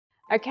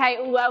Okay,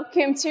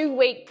 welcome to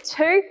week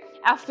 2.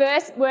 Our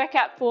first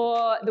workout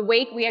for the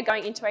week, we are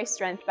going into a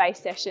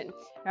strength-based session.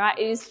 All right,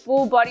 it is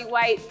full body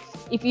weight.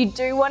 If you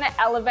do want to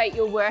elevate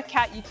your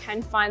workout, you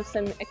can find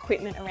some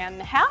equipment around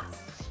the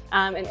house.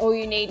 And all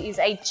you need is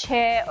a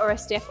chair or a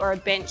step or a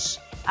bench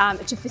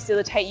to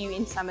facilitate you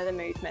in some of the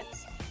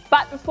movements.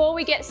 But before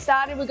we get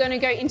started, we're going to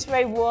go into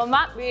a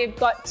warm-up. We've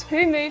got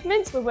 2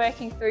 movements. We're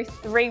working through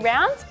 3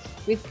 rounds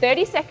with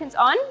 30 seconds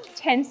on,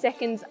 10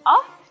 seconds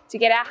off to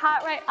get our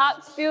heart rate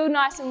up, feel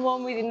nice and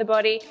warm within the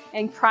body,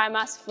 and prime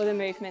us for the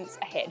movements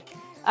ahead.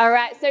 All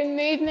right, so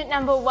movement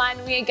number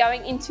 1, we are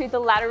going into the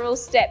lateral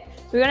step.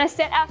 We're going to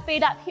set our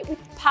feet up hip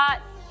width apart,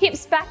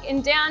 hips back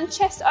and down,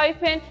 chest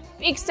open,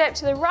 big step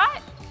to the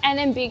right, and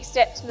then big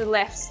step to the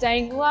left,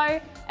 staying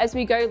low as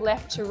we go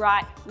left to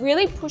right,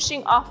 really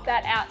pushing off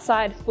that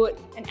outside foot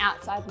and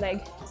outside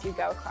leg as we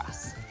go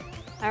across.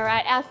 All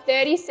right, our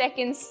 30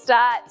 seconds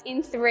starts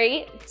in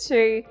 3,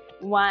 2,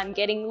 1.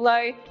 Getting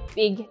low,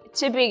 big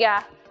to bigger.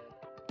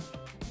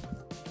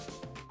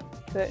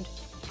 Good.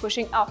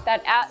 Pushing off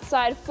that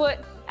outside foot,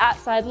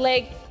 outside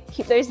leg.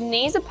 Keep those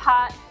knees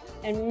apart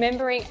and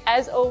remembering,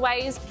 as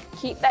always,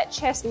 keep that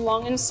chest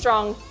long and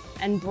strong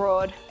and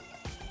broad.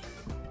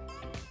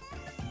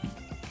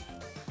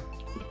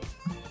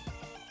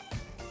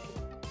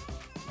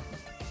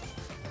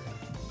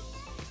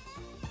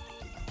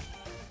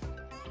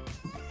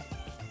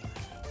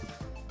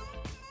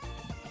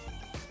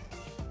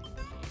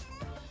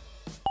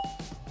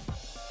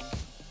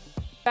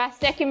 Our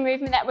second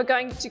movement that we're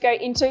going to go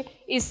into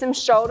is some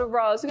shoulder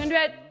rolls.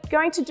 We're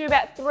going to do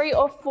about 3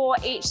 or 4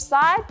 each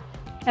side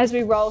as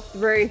we roll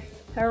through.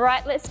 All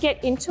right, let's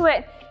get into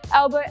it.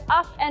 Elbow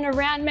up and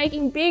around,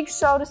 making big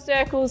shoulder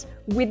circles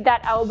with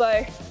that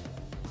elbow.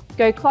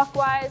 Go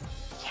clockwise,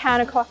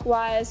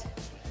 counterclockwise,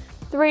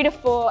 3 to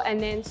 4,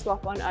 and then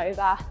swap on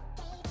over.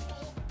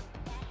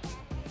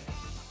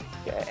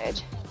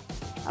 Good.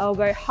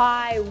 Elbow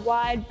high,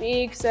 wide,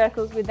 big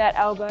circles with that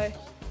elbow.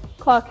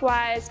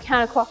 Clockwise,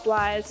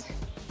 counterclockwise,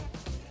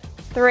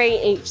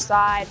 3 each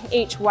side,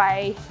 each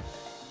way,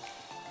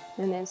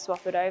 and then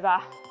swap it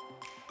over.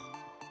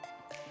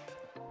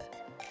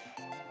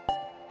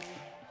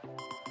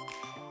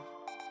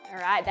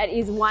 All right, that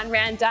is 1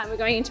 round done. We're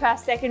going into our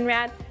second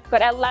round.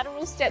 Got our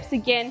lateral steps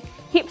again,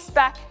 hips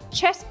back,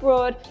 chest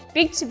broad,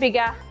 big to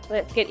bigger.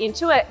 Let's get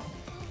into it.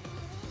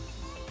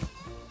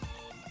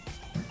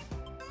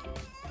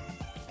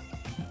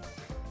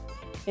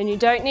 And you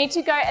don't need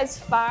to go as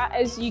far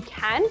as you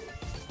can.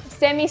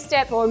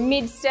 Semi-step or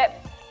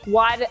mid-step,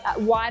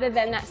 wider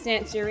than that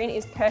stance you're in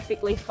is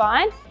perfectly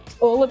fine. It's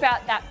all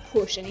about that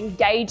push and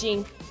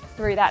engaging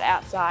through that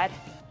outside.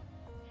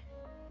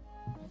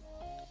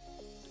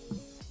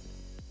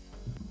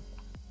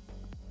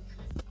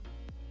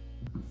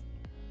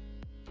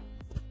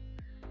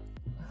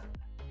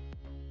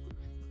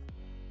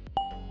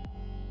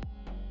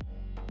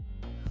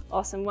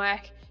 Awesome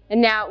work.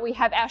 And now we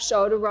have our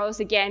shoulder rolls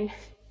again.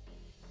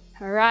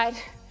 All right,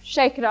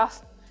 shake it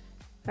off.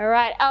 All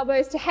right,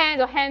 elbows to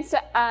hands or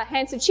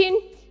hands to chin,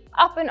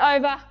 up and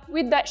over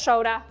with that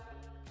shoulder,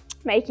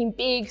 making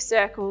big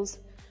circles,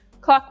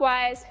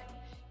 clockwise,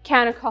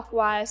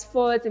 counterclockwise,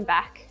 forwards and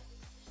back.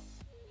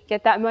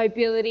 Get that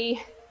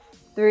mobility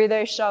through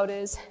those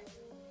shoulders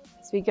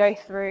as we go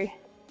through.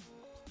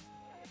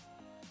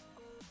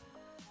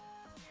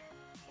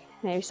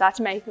 Maybe start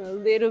to make them a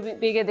little bit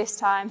bigger this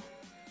time.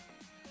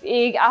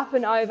 Big up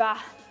and over,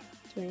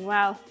 doing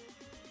well.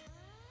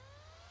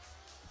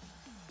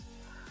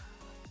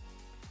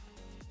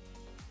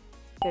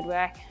 Good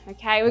work.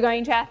 Okay, we're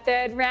going to our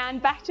third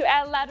round, back to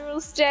our lateral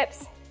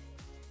steps.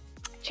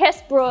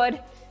 Chest broad,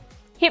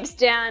 hips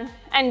down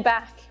and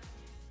back,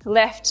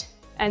 left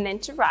and then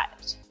to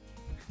right.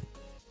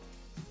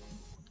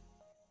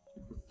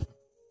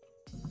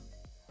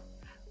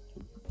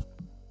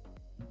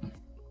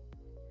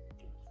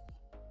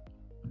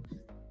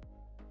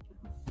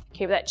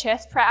 Keep that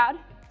chest proud.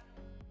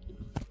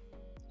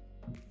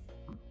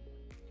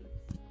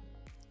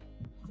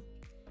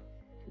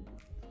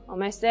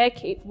 Almost there,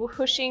 keep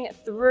pushing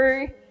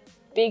through.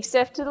 Big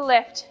step to the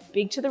left,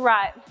 big to the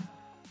right.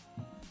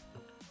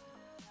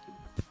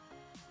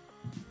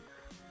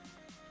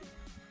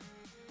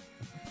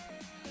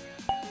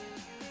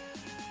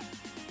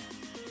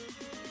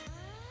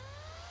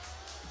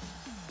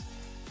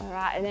 All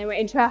right, and then we're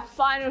into our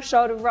final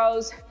shoulder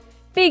rolls.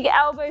 Big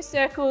elbow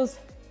circles.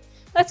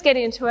 Let's get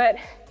into it.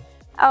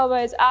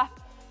 Elbows up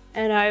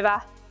and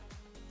over.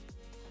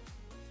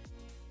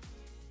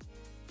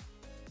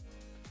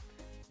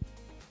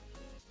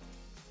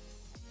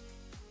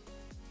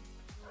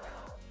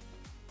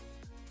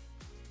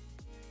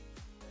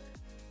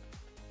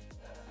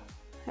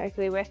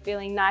 Hopefully we're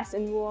feeling nice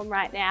and warm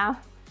right now.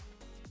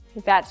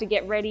 About to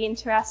get ready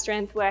into our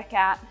strength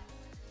workout.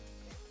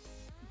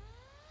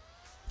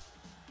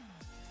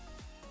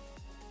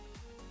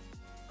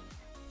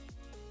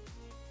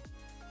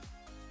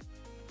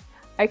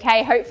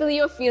 Okay, hopefully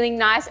you're feeling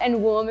nice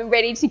and warm and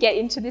ready to get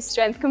into the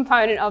strength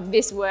component of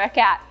this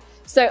workout.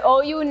 So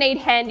all you will need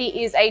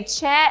handy is a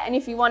chair, and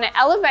if you want to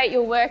elevate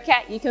your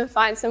workout, you can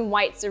find some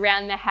weights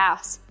around the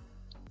house.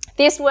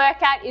 This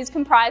workout is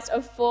comprised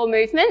of 4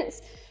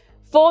 movements.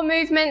 4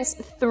 movements,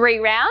 3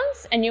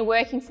 rounds, and you're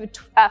working for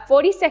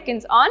 40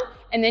 seconds on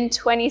and then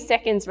 20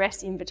 seconds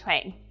rest in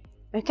between.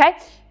 Okay,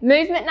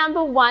 movement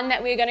number 1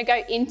 that we're going to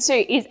go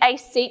into is a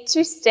seat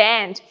to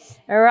stand.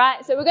 All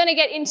right, so we're going to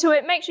get into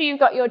it. Make sure you've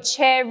got your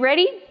chair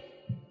ready.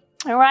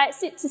 All right,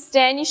 sit to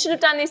stand. You should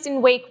have done this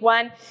in week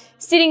 1.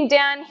 Sitting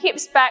down,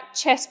 hips back,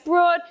 chest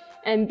broad,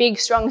 and big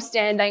strong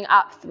standing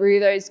up through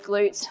those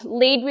glutes.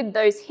 Lead with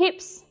those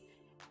hips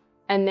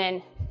and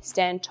then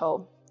stand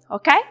tall.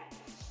 Okay,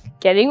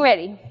 getting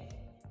ready.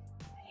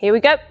 Here we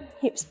go,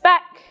 hips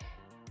back.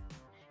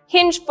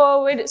 Hinge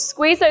forward,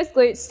 squeeze those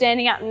glutes,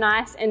 standing up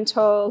nice and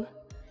tall.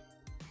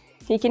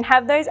 You can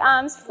have those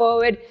arms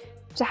forward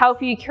to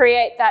help you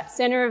create that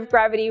center of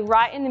gravity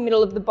right in the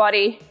middle of the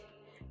body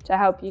to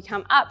help you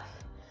come up.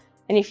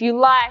 And if you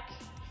like,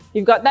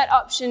 you've got that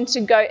option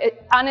to go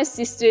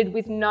unassisted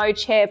with no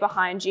chair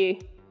behind you.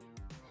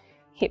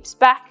 Hips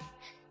back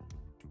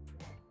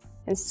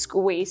and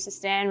squeeze to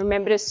stand.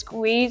 Remember to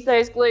squeeze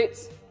those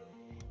glutes.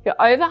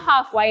 You're over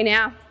halfway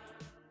now.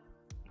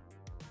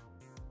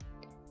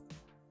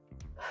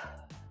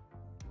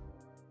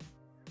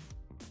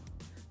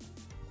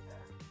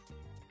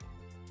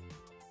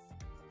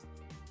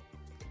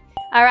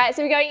 All right,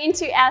 so we're going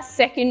into our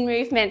second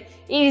movement.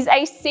 It is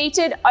a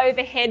seated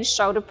overhead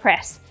shoulder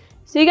press.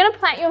 So you're gonna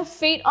plant your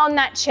feet on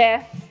that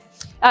chair,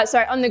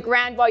 on the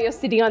ground while you're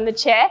sitting on the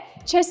chair.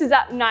 Chest is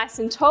up nice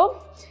and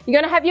tall.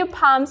 You're gonna have your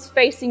palms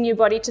facing your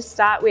body to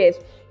start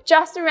with,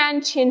 just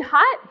around chin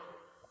height.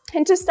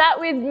 And to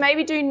start with,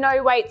 maybe do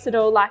no weights at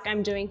all like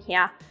I'm doing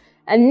here.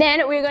 And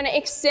then we're gonna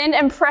extend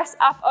and press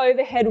up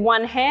overhead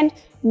one hand,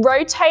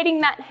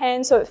 rotating that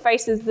hand so it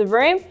faces the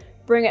room.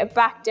 Bring it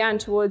back down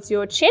towards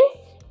your chin.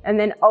 And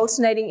then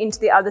alternating into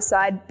the other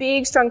side.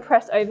 Big strong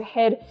press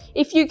overhead.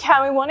 If you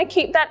can, we want to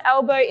keep that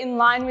elbow in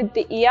line with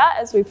the ear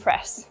as we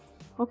press.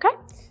 Okay,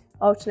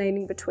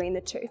 alternating between the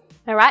two.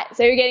 All right,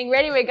 so we're getting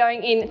ready. We're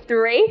going in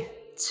 3,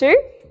 2,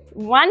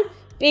 1.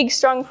 Big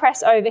strong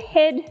press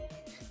overhead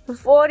for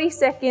 40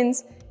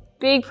 seconds.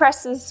 Big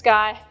press to the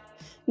sky.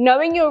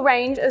 Knowing your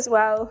range as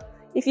well.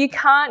 If you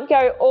can't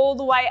go all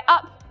the way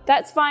up,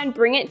 that's fine.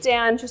 Bring it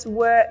down. Just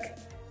work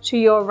to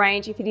your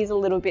range if it is a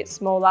little bit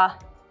smaller.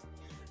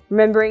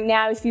 Remembering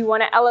now, if you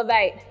want to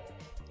elevate,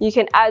 you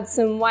can add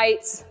some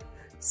weights,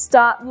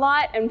 start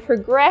light and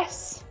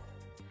progress,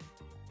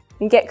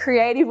 and get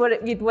creative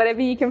with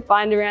whatever you can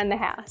find around the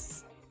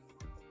house.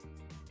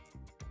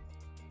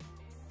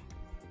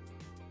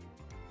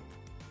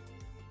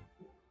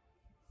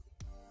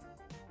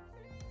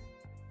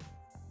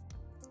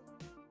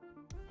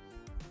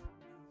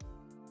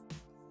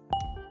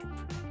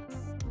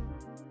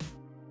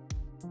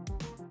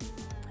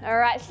 All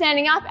right,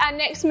 standing up, our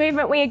next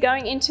movement, we are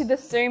going into the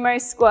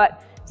sumo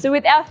squat. So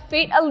with our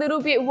feet a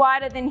little bit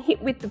wider than hip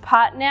width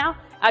apart now,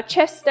 our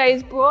chest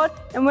stays broad,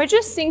 and we're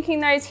just sinking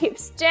those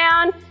hips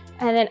down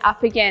and then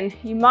up again.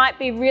 You might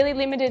be really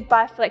limited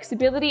by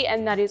flexibility,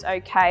 and that is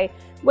okay.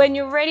 When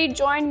you're ready,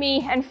 join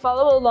me and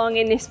follow along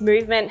in this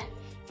movement.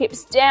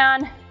 Hips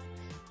down,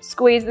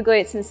 squeeze the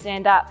glutes and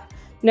stand up.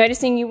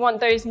 Noticing you want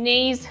those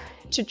knees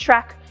to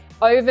track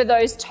over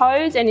those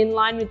toes and in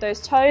line with those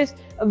toes,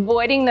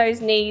 avoiding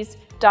those knees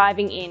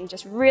diving in.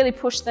 Just really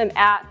push them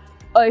out,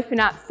 open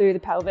up through the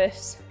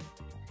pelvis.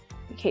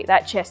 And keep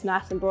that chest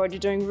nice and broad. You're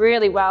doing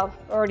really well,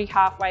 already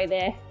halfway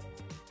there.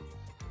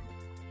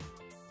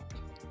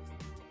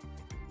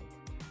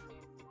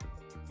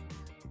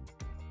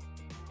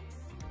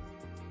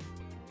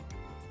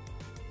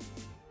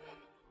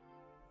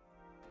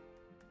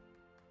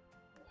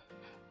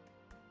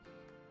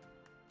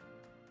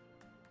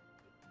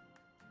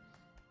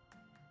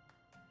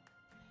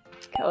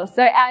 Cool.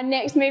 So our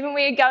next movement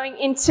we are going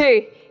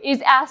into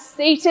is our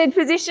seated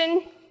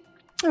position.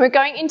 We're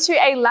going into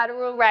a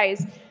lateral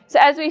raise. So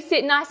as we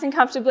sit nice and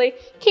comfortably,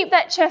 keep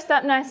that chest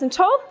up nice and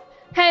tall,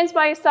 hands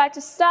by your side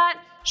to start,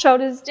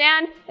 shoulders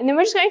down, and then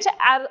we're just going to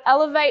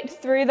elevate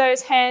through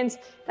those hands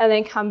and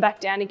then come back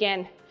down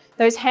again.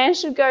 Those hands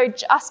should go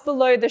just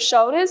below the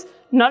shoulders,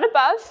 not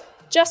above,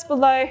 just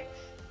below,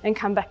 and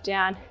come back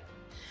down.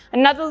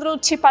 Another little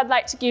tip I'd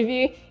like to give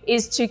you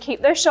is to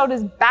keep those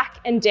shoulders back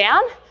and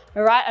down.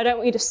 All right, I don't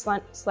want you to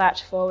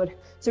slouch forward.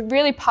 So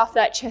really puff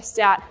that chest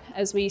out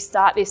as we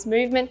start this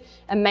movement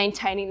and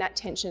maintaining that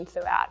tension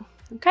throughout,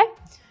 okay?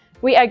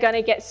 We are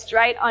gonna get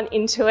straight on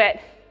into it.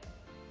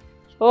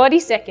 40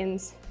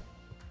 seconds.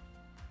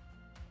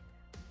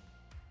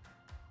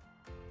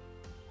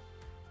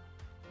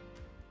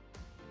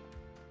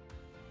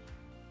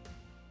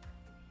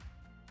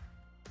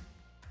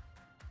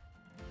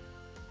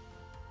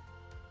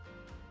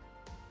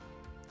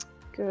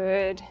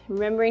 Good.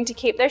 Remembering to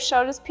keep those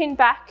shoulders pinned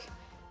back,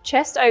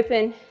 chest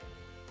open.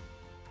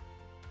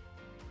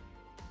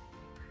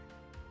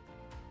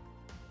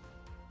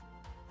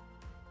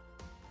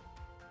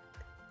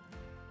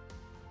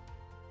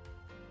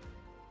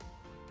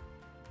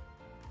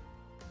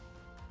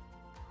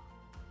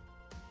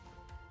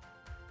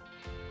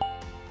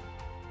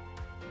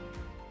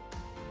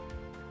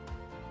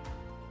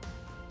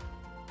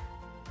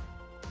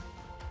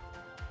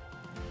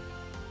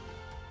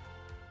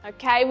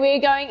 Okay, we're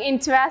going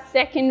into our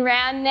second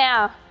round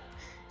now.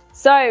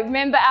 So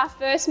remember, our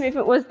first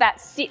movement was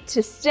that sit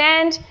to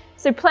stand.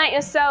 So plant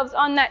yourselves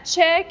on that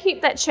chair,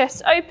 keep that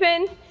chest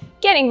open,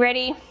 getting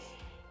ready.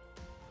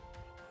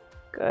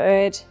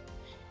 Good.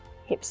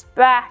 Hips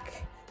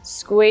back,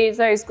 squeeze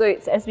those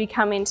glutes as we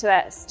come into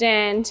that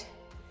stand.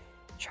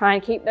 Try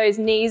and keep those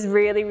knees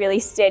really, really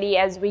steady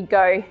as we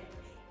go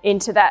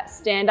into that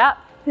stand up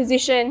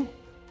position.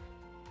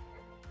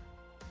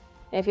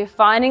 If you're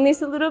finding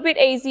this a little bit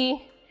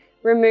easy,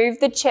 remove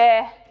the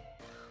chair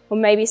or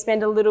maybe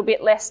spend a little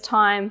bit less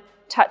time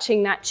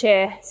touching that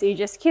chair. So you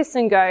just kiss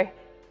and go.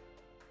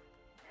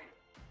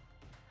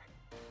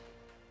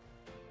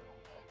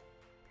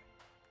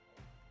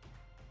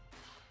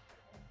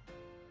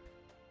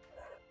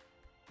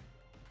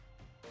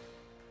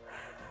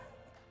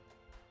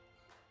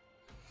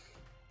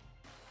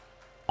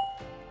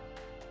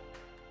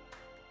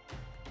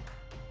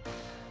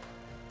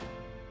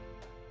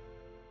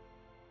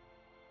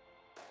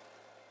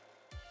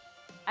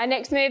 Our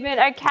next movement,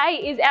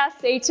 okay, is our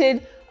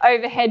seated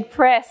overhead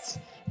press.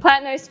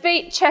 Plant those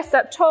feet, chest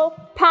up tall,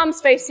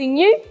 palms facing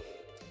you.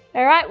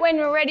 All right, when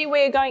we're ready,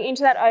 we're going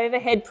into that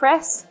overhead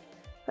press.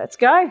 Let's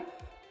go.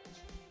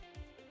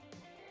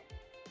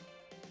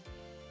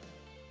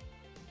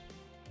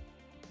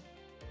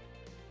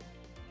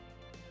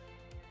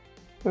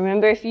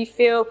 Remember, if you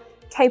feel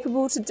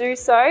capable to do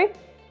so,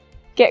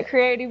 get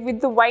creative with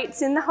the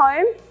weights in the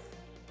home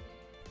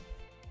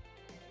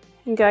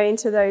and go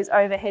into those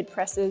overhead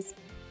presses.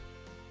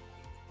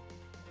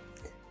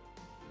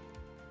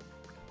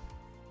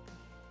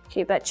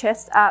 Keep that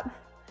chest up.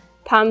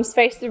 Palms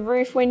face the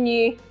roof when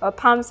you, or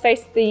palms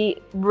face the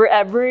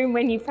room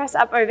when you press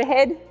up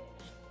overhead.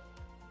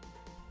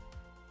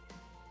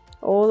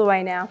 All the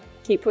way now.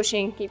 Keep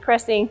pushing, keep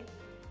pressing.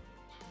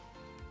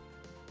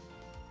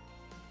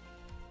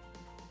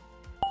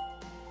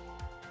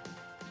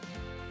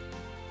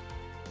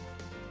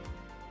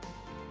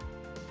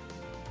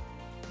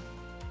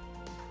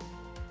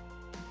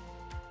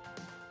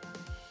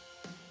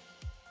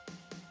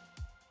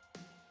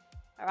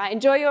 All right,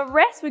 enjoy your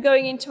rest. We're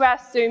going into our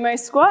sumo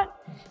squat.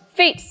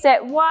 Feet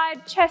set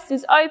wide, chest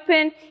is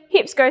open,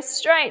 hips go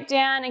straight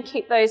down and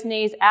keep those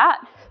knees out.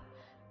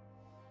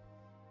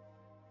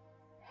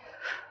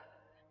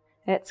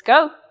 Let's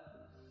go.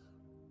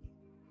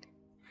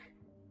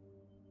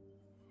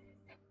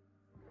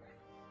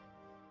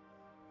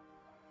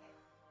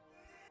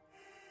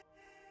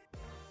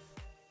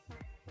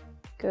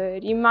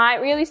 Good. You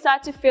might really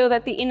start to feel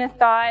that the inner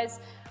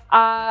thighs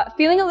are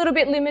feeling a little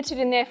bit limited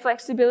in their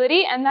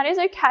flexibility, and that is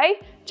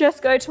okay.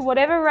 Just go to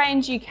whatever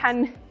range you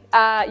can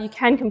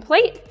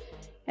complete,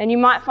 and you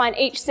might find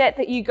each set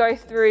that you go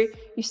through,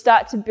 you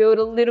start to build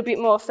a little bit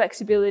more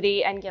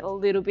flexibility and get a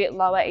little bit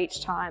lower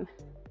each time.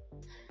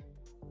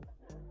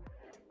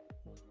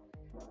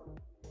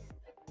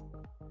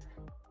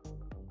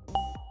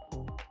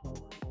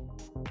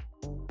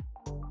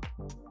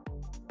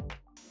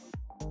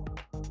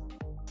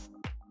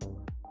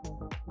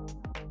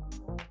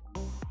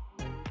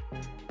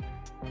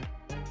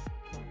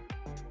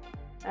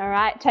 All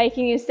right,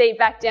 taking your seat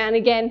back down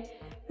again.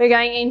 We're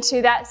going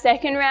into that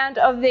second round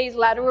of these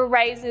lateral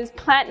raises.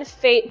 Plant the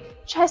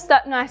feet, chest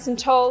up nice and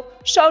tall,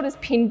 shoulders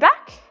pinned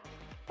back.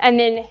 And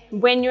then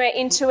when you're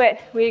into it,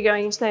 we're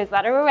going into those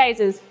lateral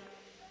raises.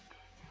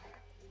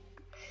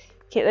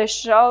 Keep those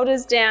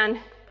shoulders down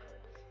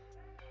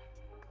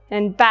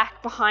and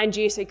back behind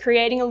you. So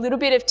creating a little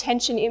bit of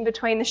tension in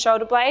between the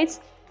shoulder blades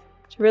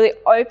to really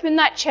open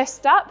that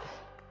chest up.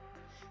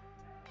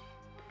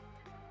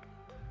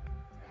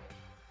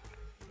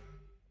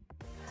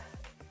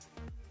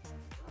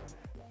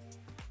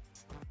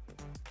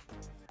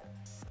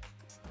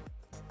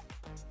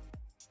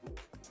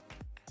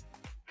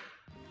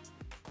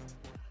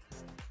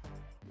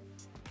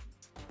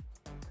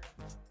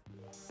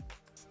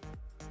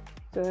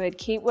 Good,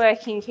 keep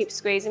working, keep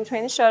squeezing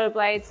between the shoulder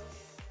blades,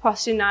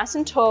 posture nice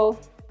and tall.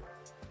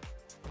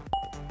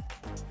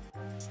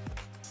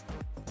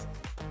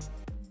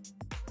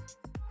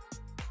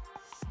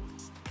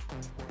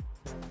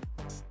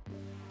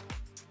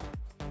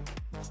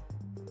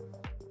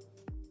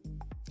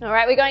 All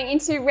right, we're going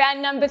into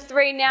round number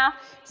 3 now.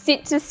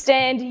 Sit to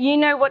stand, you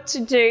know what to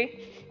do.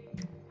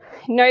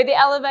 Know the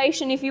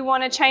elevation if you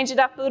want to change it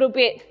up a little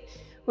bit.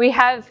 We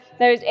have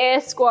those air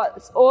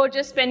squats or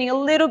just spending a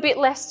little bit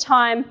less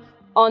time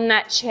on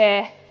that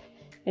chair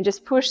and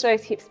just push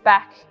those hips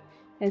back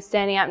and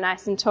standing up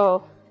nice and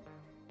tall.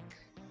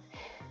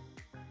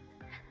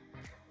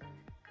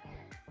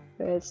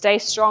 Good. Stay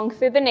strong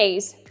through the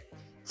knees,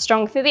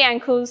 strong through the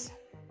ankles.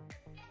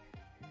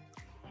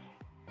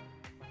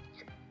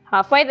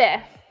 Halfway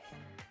there.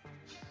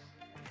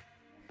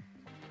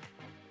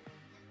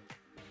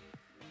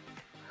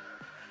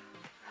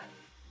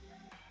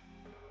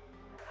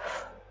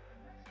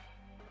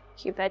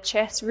 Keep that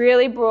chest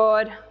really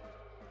broad,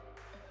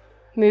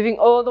 moving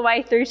all the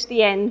way through to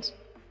the end.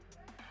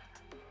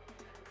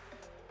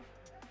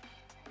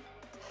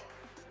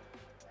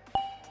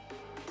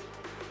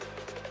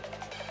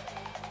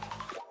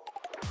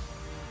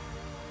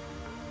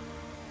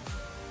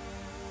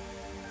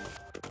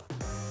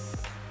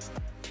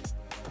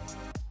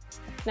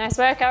 Nice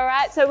work. All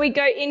right, so we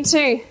go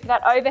into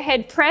that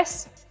overhead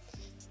press.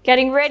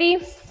 Getting ready,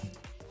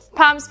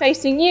 palms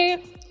facing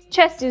you,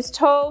 chest is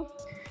tall.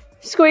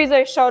 Squeeze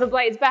those shoulder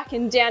blades back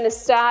and down to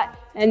start,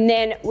 and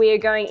then we are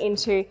going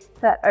into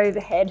that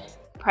overhead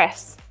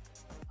press.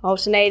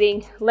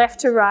 Alternating left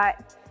to right,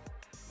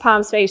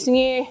 palms facing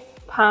you,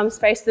 palms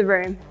face the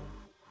room.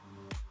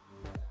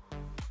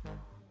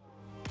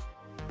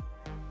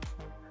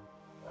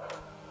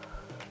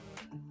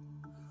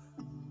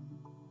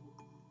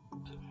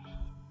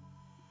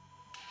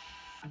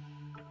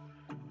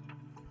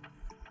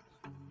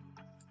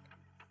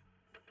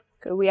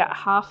 Good, we are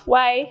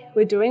halfway,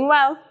 we're doing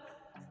well.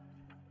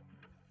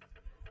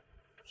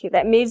 Keep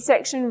that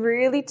midsection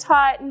really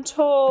tight and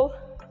tall.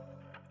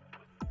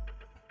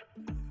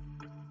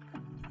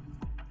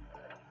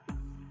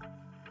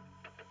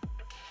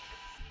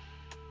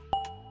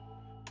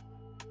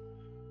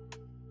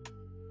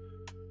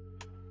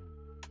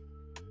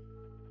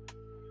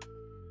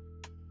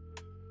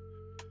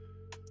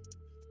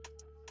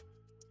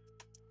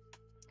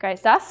 Great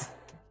stuff.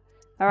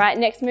 All right,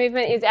 next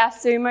movement is our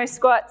sumo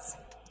squats.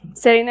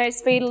 Setting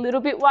those feet a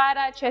little bit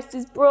wider, chest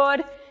is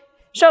broad,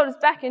 shoulders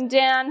back and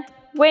down.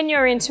 When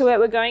you're into it,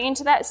 we're going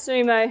into that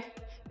sumo.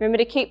 Remember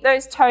to keep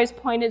those toes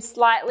pointed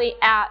slightly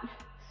out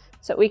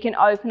so that we can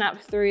open up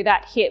through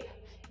that hip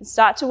and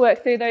start to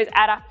work through those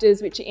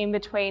adductors, which are in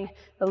between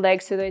the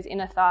legs, to those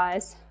inner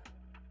thighs.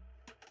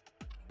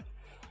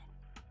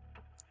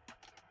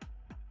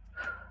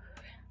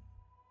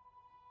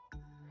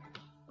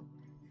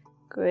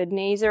 Good,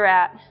 knees are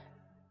out.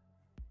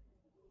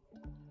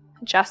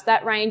 Adjust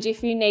that range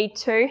if you need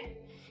to.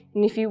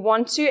 And if you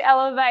want to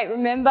elevate,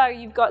 remember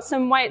you've got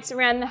some weights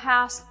around the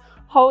house,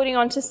 holding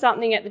onto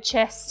something at the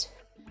chest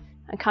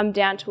and come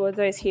down towards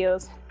those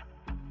heels.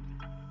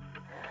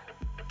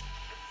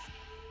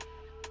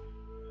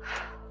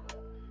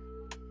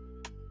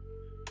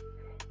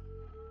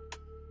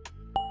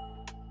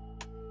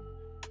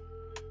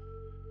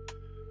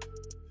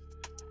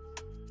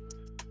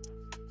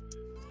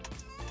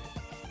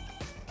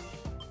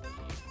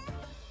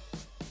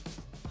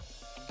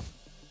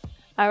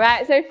 All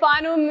right, so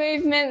final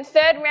movement,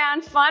 third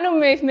round, final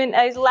movement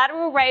is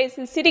lateral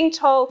raises, sitting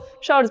tall,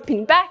 shoulders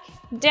pinned back,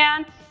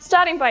 down,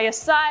 starting by your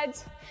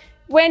sides.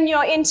 When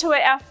you're into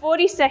it, our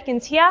 40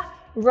 seconds here,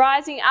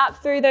 rising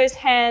up through those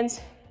hands,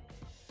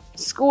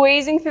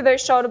 squeezing through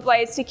those shoulder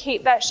blades to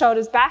keep that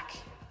shoulders back.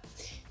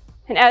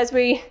 And as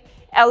we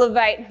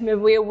elevate,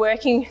 remember we are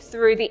working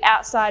through the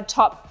outside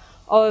top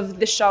of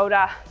the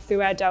shoulder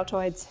through our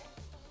deltoids.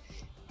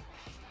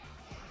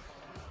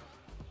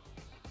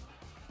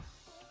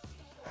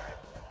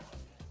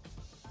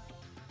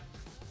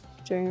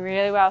 Doing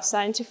really well,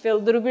 starting to feel a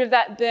little bit of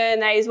that burn.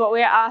 That is what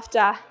we're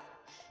after.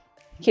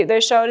 Keep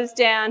those shoulders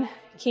down,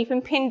 keep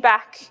them pinned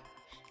back,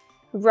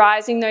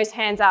 rising those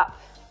hands up.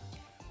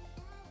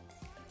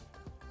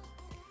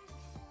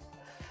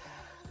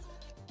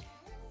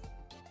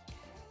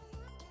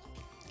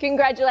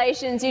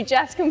 Congratulations, you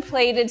just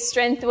completed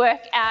strength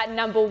workout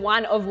number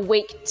 1 of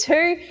week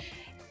 2.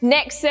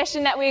 Next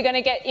session that we're going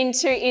to get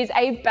into is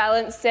a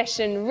balance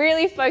session,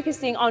 really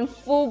focusing on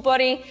full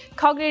body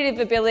cognitive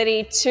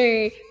ability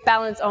to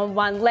balance on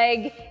one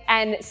leg,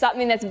 and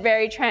something that's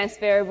very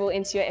transferable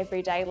into your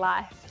everyday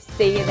life.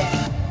 See you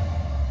there.